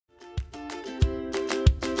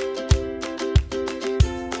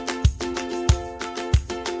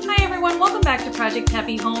welcome back to Project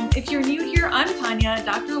Happy Home. If you're new here, I'm Tanya,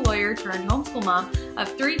 doctor, lawyer, turned homeschool mom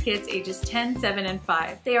of 3 kids ages 10, 7, and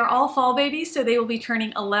 5. They are all fall babies, so they will be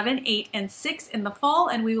turning 11, 8, and 6 in the fall,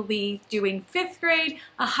 and we will be doing 5th grade,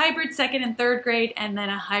 a hybrid 2nd and 3rd grade, and then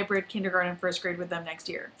a hybrid kindergarten and 1st grade with them next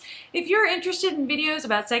year. If you're interested in videos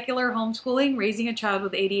about secular homeschooling, raising a child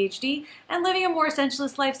with ADHD, and living a more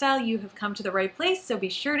essentialist lifestyle, you have come to the right place, so be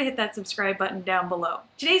sure to hit that subscribe button down below.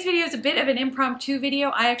 Today's video is a bit of an impromptu video.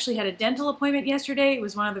 I actually had a dental appointment yesterday. It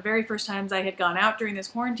was one of the very first times I had gone out during this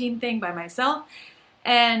quarantine thing by myself,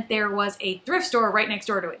 and there was a thrift store right next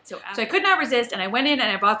door to it. So I could not resist, and I went in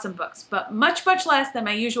and I bought some books, but much less than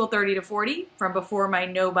my usual 30 to 40 from before my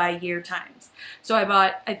no-buy-year times. So I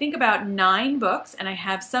bought, I think, about 9 books, and I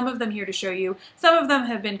have some of them here to show you. Some of them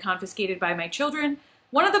have been confiscated by my children.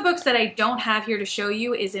 One of the books that I don't have here to show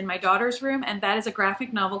you is in my daughter's room, and that is a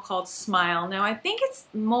graphic novel called Smile. Now, I think it's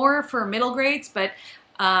more for middle grades, but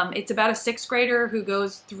it's about a 6th grader who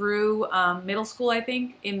goes through middle school, I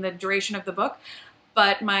think, in the duration of the book.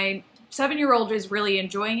 But my 7-year-old is really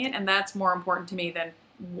enjoying it, and that's more important to me than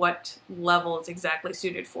what level it's exactly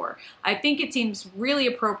suited for. I think it seems really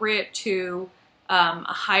appropriate to a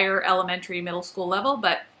higher elementary, middle school level,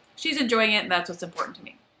 but she's enjoying it, and that's what's important to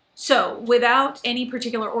me. So without any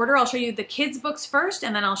particular order, I'll show you the kids' books first,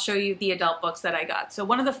 and then I'll show you the adult books that I got. So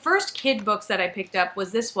one of the first kid books that I picked up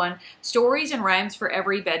was this one, Stories and Rhymes for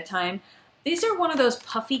Every Bedtime. These are one of those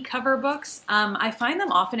puffy cover books. I find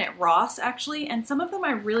them often at Ross, actually, and some of them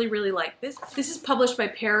I really like. This is published by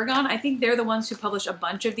Paragon. I think they're the ones who publish a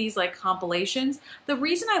bunch of these, like, compilations. The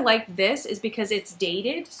reason I like this is because it's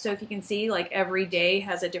dated, so if you can see, like, every day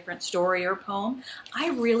has a different story or poem. I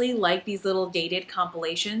really like these little dated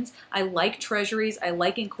compilations. I like treasuries. I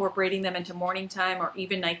like incorporating them into morning time or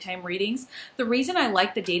even nighttime readings. The reason I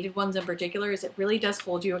like the dated ones in particular is it really does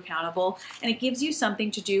hold you accountable, and it gives you something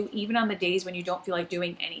to do even on the days when you don't feel like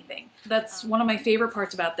doing anything. That's one of my favorite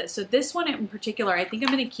parts about this. So this one in particular, I think I'm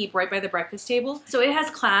going to keep right by the breakfast table. So it has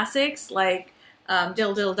classics like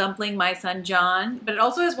Dill Dill Dumpling, My Son John, but it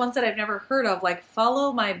also has ones that I've never heard of, like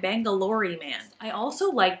Follow My Bangalore Man. I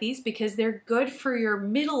also like these because they're good for your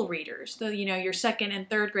middle readers, so you know, your 2nd and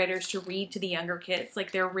 3rd graders to read to the younger kids.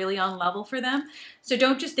 Like, they're really on level for them. So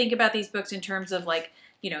don't just think about these books in terms of, like,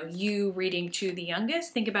 you know, you reading to the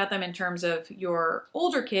youngest. Think about them in terms of your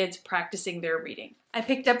older kids practicing their reading. I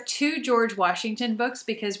picked up 2 George Washington books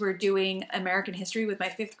because we're doing American history with my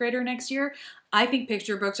 5th grader next year. I think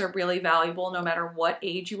picture books are really valuable no matter what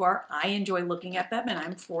age you are. I enjoy looking at them, and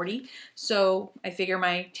I'm 40, so I figure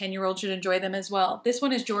my 10-year-old should enjoy them as well. This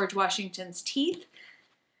one is George Washington's Teeth,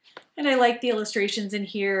 and I like the illustrations in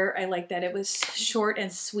here. I like that it was short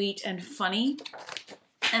and sweet and funny.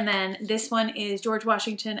 And then this one is George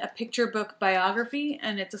Washington, a picture book biography,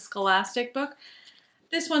 and it's a scholastic book.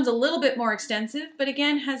 This one's a little bit more extensive, but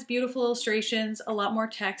again has beautiful illustrations, a lot more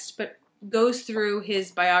text, but goes through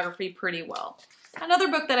his biography pretty well. Another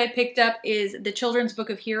book that I picked up is The Children's Book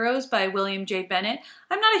of Heroes by William J. Bennett.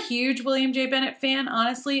 I'm not a huge William J. Bennett fan,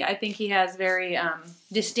 honestly. I think he has very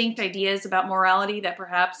distinct ideas about morality that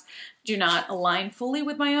perhaps do not align fully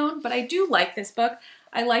with my own, but I do like this book.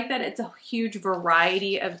 I like that it's a huge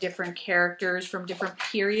variety of different characters from different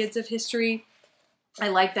periods of history. I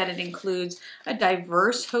like that it includes a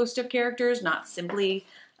diverse host of characters, not simply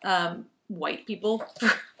white people,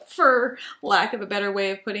 for lack of a better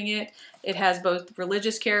way of putting it. It has both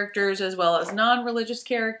religious characters as well as non-religious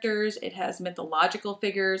characters. It has mythological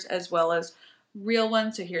figures as well as real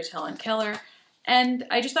ones. So here's Helen Keller. And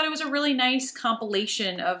I just thought it was a really nice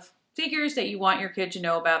compilation of figures that you want your kid to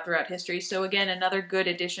know about throughout history. So again, another good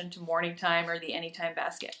addition to morning time or the anytime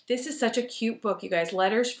basket. This is such a cute book, you guys.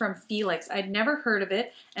 Letters from Felix. I'd never heard of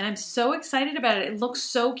it, and I'm so excited about it. It looks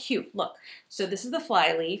so cute. Look, so this is the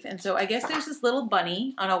flyleaf, and so I guess there's this little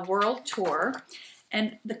bunny on a world tour.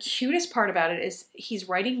 And the cutest part about it is he's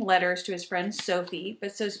writing letters to his friend Sophie.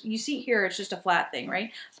 But so you see here, it's just a flat thing,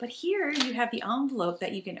 right? But here you have the envelope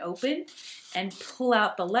that you can open and pull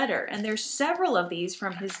out the letter. And there's several of these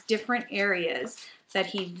from his different areas that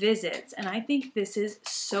he visits. And I think this is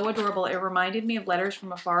so adorable. It reminded me of Letters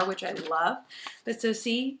from Afar, which I love. But so you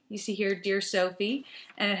see here, Dear Sophie,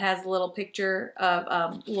 and it has a little picture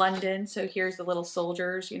of London. So here's the little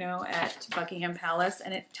soldiers, you know, at Buckingham Palace,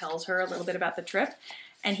 and it tells her a little bit about the trip.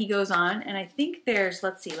 And he goes on, and I think there's,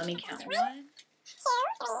 let's see, let me count. 1, 2, 3,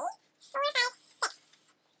 4, 5, 6.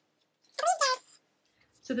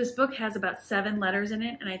 So this book has about 7 letters in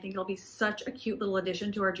it, and I think it'll be such a cute little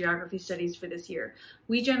addition to our geography studies for this year.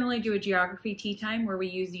 We generally do a geography tea time where we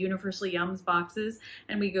use the Universal Yums boxes,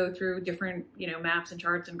 and we go through different, maps and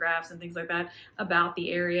charts and graphs and things like that about the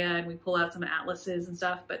area, and we pull out some atlases and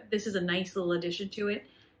stuff, but this is a nice little addition to it,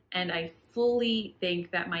 and I fully think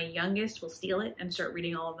that my youngest will steal it and start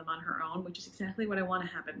reading all of them on her own, which is exactly what I want to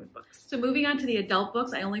happen with books. So moving on to the adult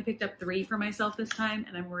books, I only picked up 3 for myself this time,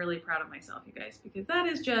 and I'm really proud of myself, you guys, because that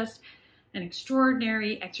is just an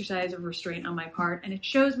extraordinary exercise of restraint on my part, and it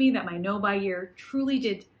shows me that my no-buy year truly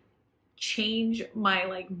did change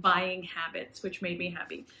my buying habits, which made me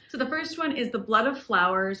happy. So the first one is The Blood of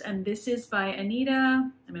Flowers, and this is by Anita,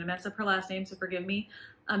 I'm gonna mess up her last name, so forgive me,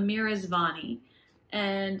 Amirazvani.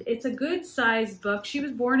 And it's a good sized book. She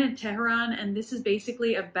was born in Tehran, and this is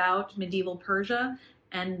basically about medieval Persia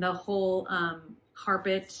and the whole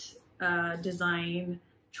carpet design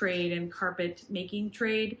trade and carpet making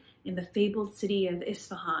trade in the fabled city of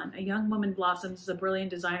Isfahan. A young woman blossoms as a brilliant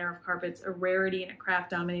designer of carpets, a rarity in a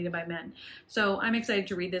craft dominated by men. So I'm excited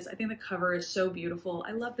to read this. I think the cover is so beautiful.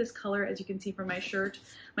 I love this color, as you can see from my shirt.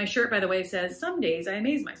 My shirt, by the way, says, "Some days I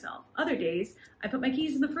amaze myself. Other days I put my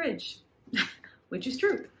keys in the fridge." Which is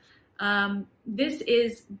true. This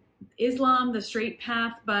is Islam, The Straight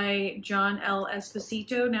Path by John L.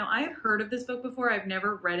 Esposito. Now, I have heard of this book before. I've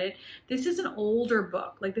never read it. This is an older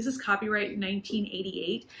book. This is copyright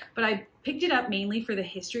 1988, but I picked it up mainly for the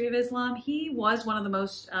history of Islam. He was one of the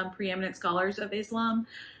most preeminent scholars of Islam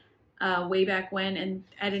way back when, and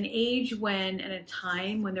at an age when, and a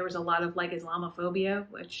time when there was a lot of Islamophobia,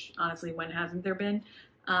 which honestly, when hasn't there been?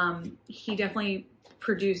 He definitely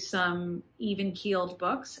produced some even-keeled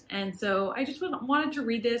books, and so I just wanted to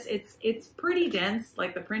read this. It's pretty dense,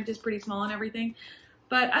 the print is pretty small and everything,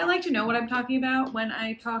 but I like to know what I'm talking about when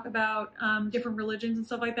I talk about different religions and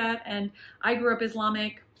stuff like that, and I grew up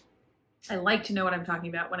Islamic. I like to know what I'm talking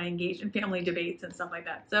about when I engage in family debates and stuff like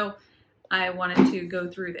that, so I wanted to go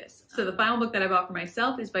through this. So the final book that I bought for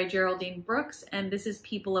myself is by Geraldine Brooks, and this is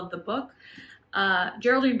People of the Book.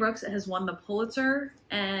 Geraldine Brooks has won the Pulitzer,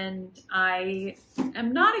 and I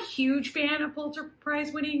am not a huge fan of Pulitzer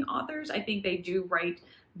Prize winning authors. I think they do write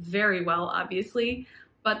very well, obviously,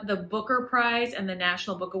 but the Booker Prize and the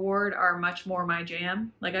National Book Award are much more my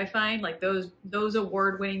jam. I find those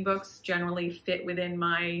award winning books generally fit within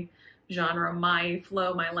my genre, my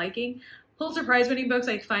flow, my liking. Pulitzer Prize winning books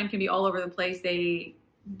I find can be all over the place.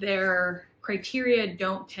 Their criteria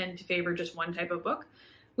don't tend to favor just one type of book,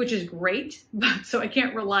 which is great, but so I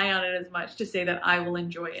can't rely on it as much to say that I will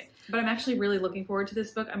enjoy it. But I'm actually really looking forward to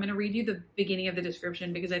this book. I'm going to read you the beginning of the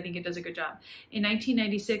description because I think it does a good job. In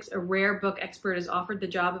 1996, a rare book expert is offered the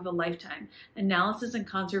job of a lifetime: analysis and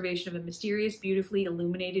conservation of a mysterious, beautifully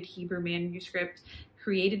illuminated Hebrew manuscript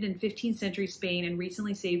created in 15th century Spain and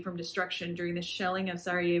recently saved from destruction during the shelling of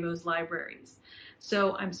Sarajevo's libraries.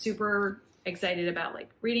 So I'm super excited about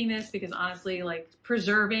reading this because honestly,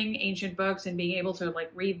 preserving ancient books and being able to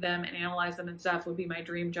read them and analyze them and stuff would be my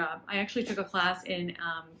dream job. I actually took a class in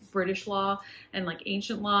British law and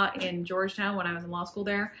ancient law in Georgetown when I was in law school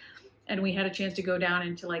there, and we had a chance to go down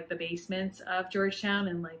into the basements of Georgetown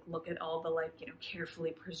and look at all the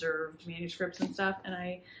carefully preserved manuscripts and stuff, and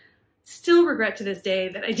I still regret to this day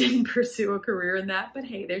that I didn't pursue a career in that, but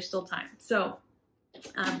hey, there's still time. So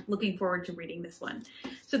I'm looking forward to reading this one.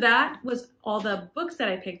 So that was all the books that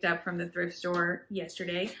I picked up from the thrift store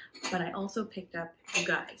yesterday, but I also picked up, you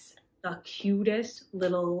guys, the cutest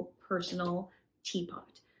little personal teapot.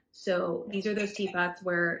 So these are those teapots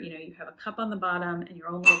where, you have a cup on the bottom and your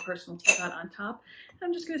own little personal teapot on top.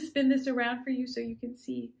 I'm just going to spin this around for you so you can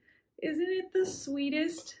see. Isn't it the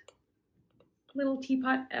sweetest little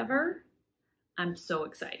teapot ever? I'm so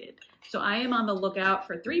excited. So I am on the lookout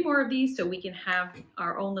for 3 more of these so we can have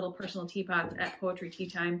our own little personal teapots at Poetry Tea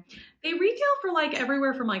Time. They retail for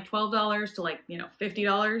everywhere from $12 to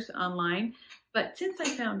 $50 online. But since I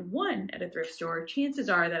found one at a thrift store, chances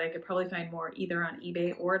are that I could probably find more either on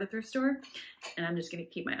eBay or at a thrift store. And I'm just going to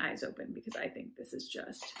keep my eyes open because I think this is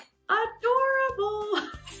just adorable.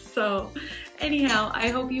 So anyhow, I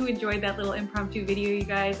hope you enjoyed that little impromptu video, you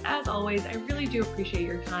guys. As always, I really do appreciate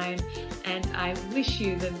your time, and I wish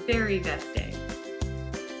you the very best day.